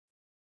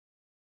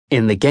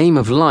In the game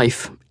of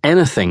life,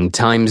 anything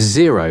times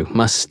zero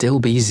must still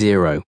be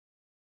zero.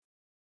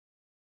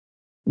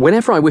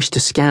 Whenever I wish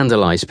to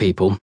scandalize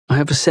people, I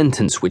have a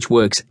sentence which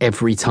works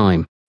every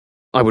time.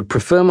 I would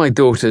prefer my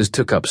daughters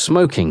took up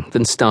smoking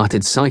than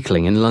started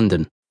cycling in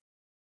London.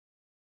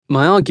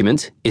 My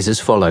argument is as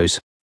follows.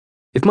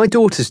 If my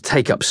daughters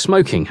take up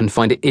smoking and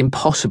find it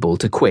impossible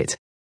to quit,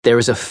 there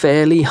is a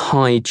fairly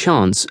high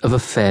chance of a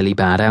fairly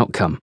bad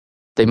outcome.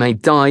 They may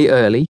die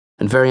early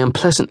and very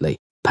unpleasantly,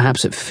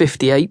 perhaps at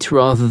 58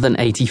 rather than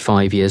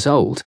 85 years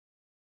old.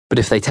 But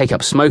if they take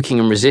up smoking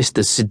and resist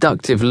the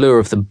seductive lure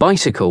of the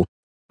bicycle,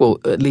 well,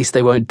 at least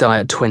they won't die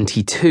at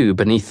 22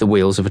 beneath the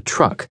wheels of a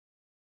truck.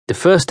 The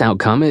first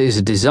outcome is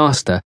a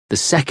disaster, the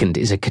second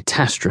is a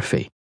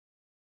catastrophe.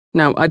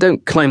 Now, I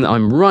don't claim that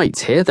I'm right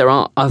here, there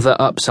are other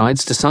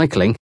upsides to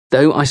cycling,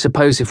 though I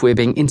suppose if we're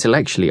being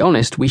intellectually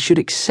honest, we should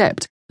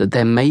accept that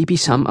there may be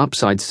some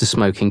upsides to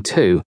smoking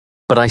too,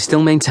 but I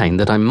still maintain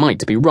that I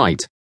might be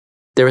right.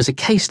 There is a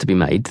case to be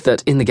made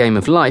that in the game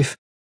of life,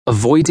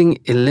 avoiding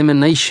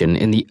elimination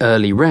in the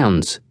early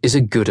rounds is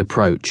a good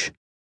approach.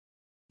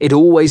 It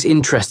always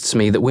interests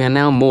me that we are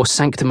now more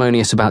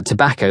sanctimonious about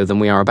tobacco than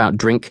we are about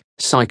drink,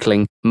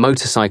 cycling,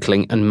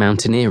 motorcycling, and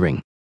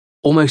mountaineering.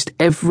 Almost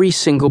every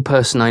single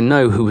person I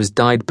know who has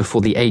died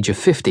before the age of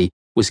 50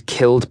 was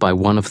killed by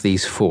one of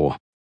these four.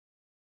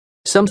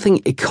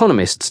 Something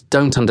economists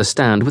don't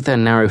understand with their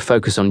narrow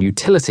focus on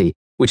utility,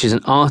 which is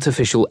an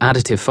artificial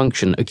additive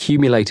function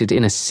accumulated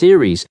in a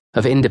series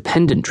of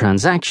independent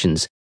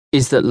transactions,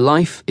 is that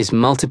life is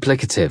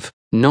multiplicative,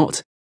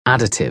 not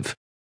additive,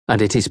 and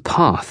it is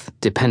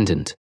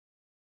path-dependent.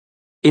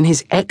 In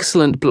his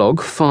excellent blog,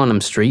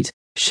 Farnham Street,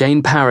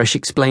 Shane Parrish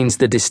explains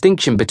the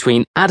distinction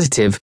between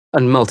additive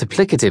and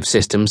multiplicative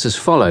systems as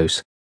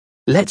follows.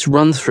 Let's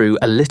run through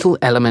a little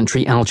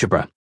elementary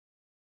algebra.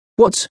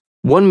 What's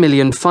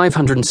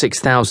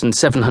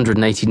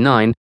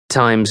 1,506,789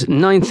 times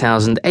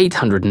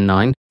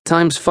 9,809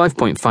 times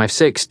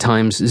 5.56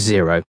 times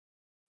 0?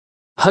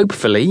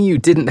 Hopefully you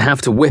didn't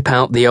have to whip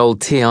out the old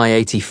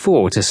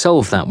TI-84 to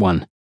solve that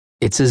one.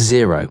 It's a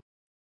 0.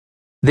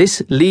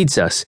 This leads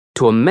us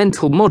to a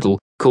mental model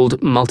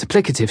called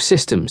multiplicative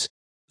systems,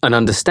 and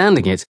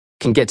understanding it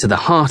can get to the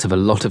heart of a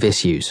lot of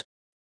issues.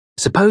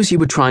 Suppose you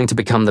were trying to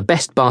become the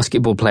best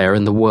basketball player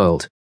in the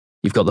world.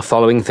 You've got the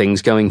following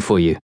things going for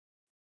you.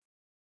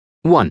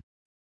 1.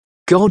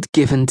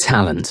 God-given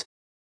talent.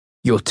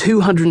 You're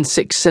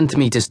 206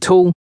 centimeters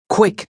tall,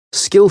 quick,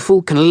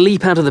 skillful, can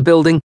leap out of the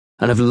building,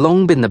 and have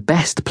long been the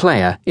best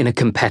player in a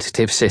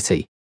competitive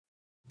city.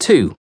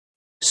 2.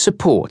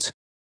 Support.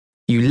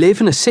 You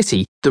live in a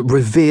city that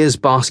reveres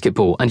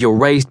basketball and you're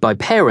raised by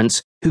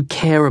parents who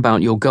care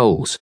about your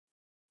goals.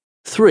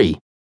 3.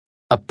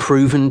 A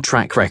proven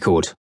track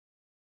record.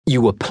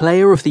 You were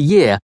Player of the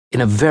Year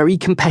in a very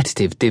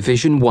competitive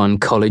Division I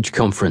college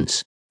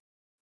conference.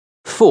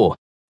 4.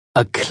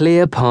 A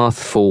clear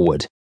path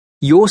forward.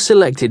 You're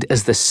selected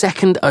as the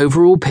second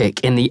overall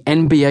pick in the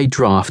NBA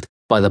draft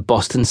by the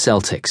Boston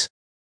Celtics.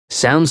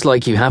 Sounds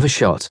like you have a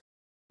shot.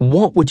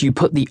 What would you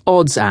put the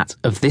odds at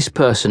of this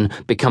person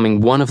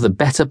becoming one of the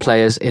better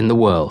players in the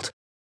world?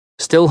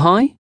 Still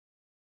high?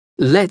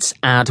 Let's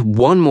add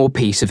one more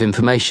piece of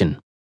information.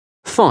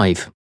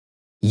 5.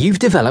 You've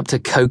developed a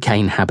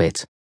cocaine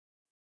habit.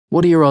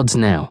 What are your odds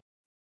now?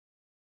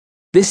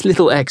 This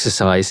little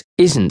exercise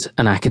isn't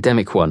an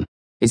academic one.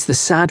 It's the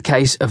sad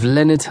case of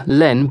Leonard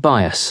Len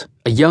Bias,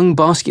 a young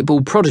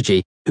basketball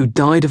prodigy who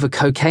died of a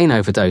cocaine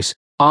overdose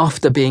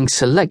after being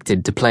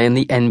selected to play in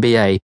the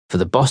NBA for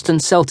the Boston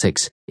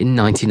Celtics in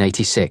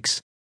 1986.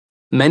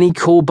 Many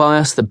call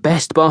Bias the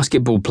best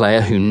basketball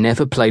player who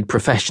never played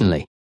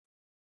professionally.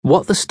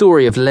 What the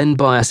story of Len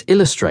Bias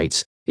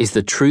illustrates is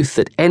the truth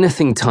that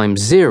anything times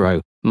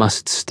zero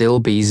must still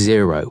be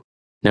zero.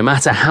 No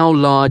matter how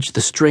large the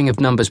string of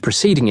numbers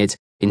preceding it,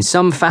 in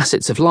some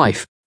facets of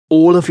life,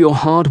 all of your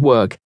hard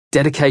work,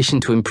 dedication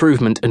to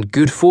improvement, and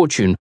good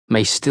fortune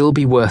may still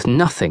be worth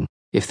nothing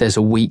if there's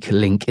a weak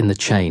link in the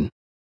chain.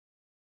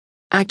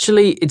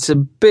 Actually, it's a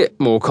bit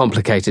more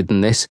complicated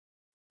than this.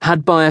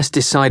 Had Bias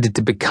decided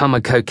to become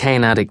a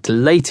cocaine addict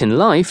late in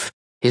life,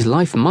 his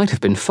life might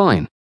have been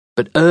fine,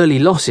 but early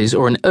losses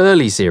or an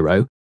early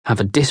zero have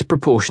a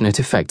disproportionate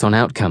effect on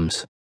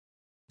outcomes.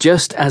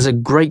 Just as a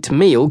great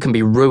meal can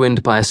be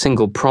ruined by a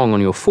single prong on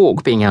your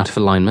fork being out of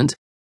alignment,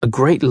 a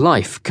great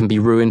life can be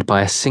ruined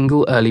by a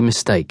single early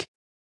mistake.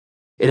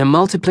 In a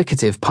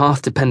multiplicative,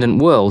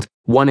 path-dependent world,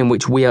 one in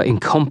which we are in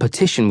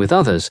competition with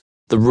others,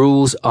 the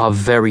rules are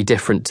very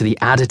different to the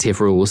additive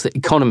rules that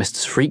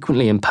economists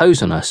frequently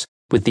impose on us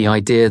with the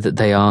idea that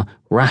they are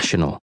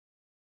rational.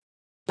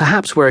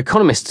 Perhaps where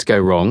economists go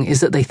wrong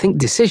is that they think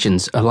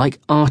decisions are like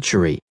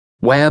archery,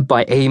 where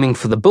by aiming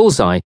for the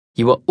bullseye,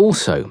 you are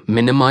also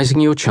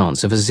minimizing your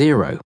chance of a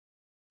zero.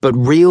 But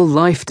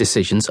real-life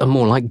decisions are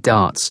more like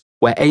darts,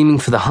 where aiming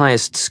for the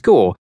highest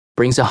score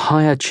brings a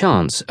higher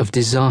chance of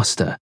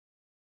disaster.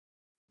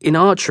 In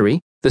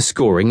archery, the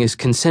scoring is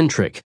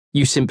concentric.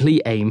 You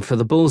simply aim for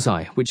the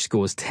bullseye, which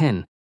scores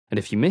 10, and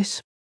if you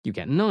miss, you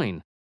get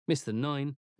 9. Miss the 9,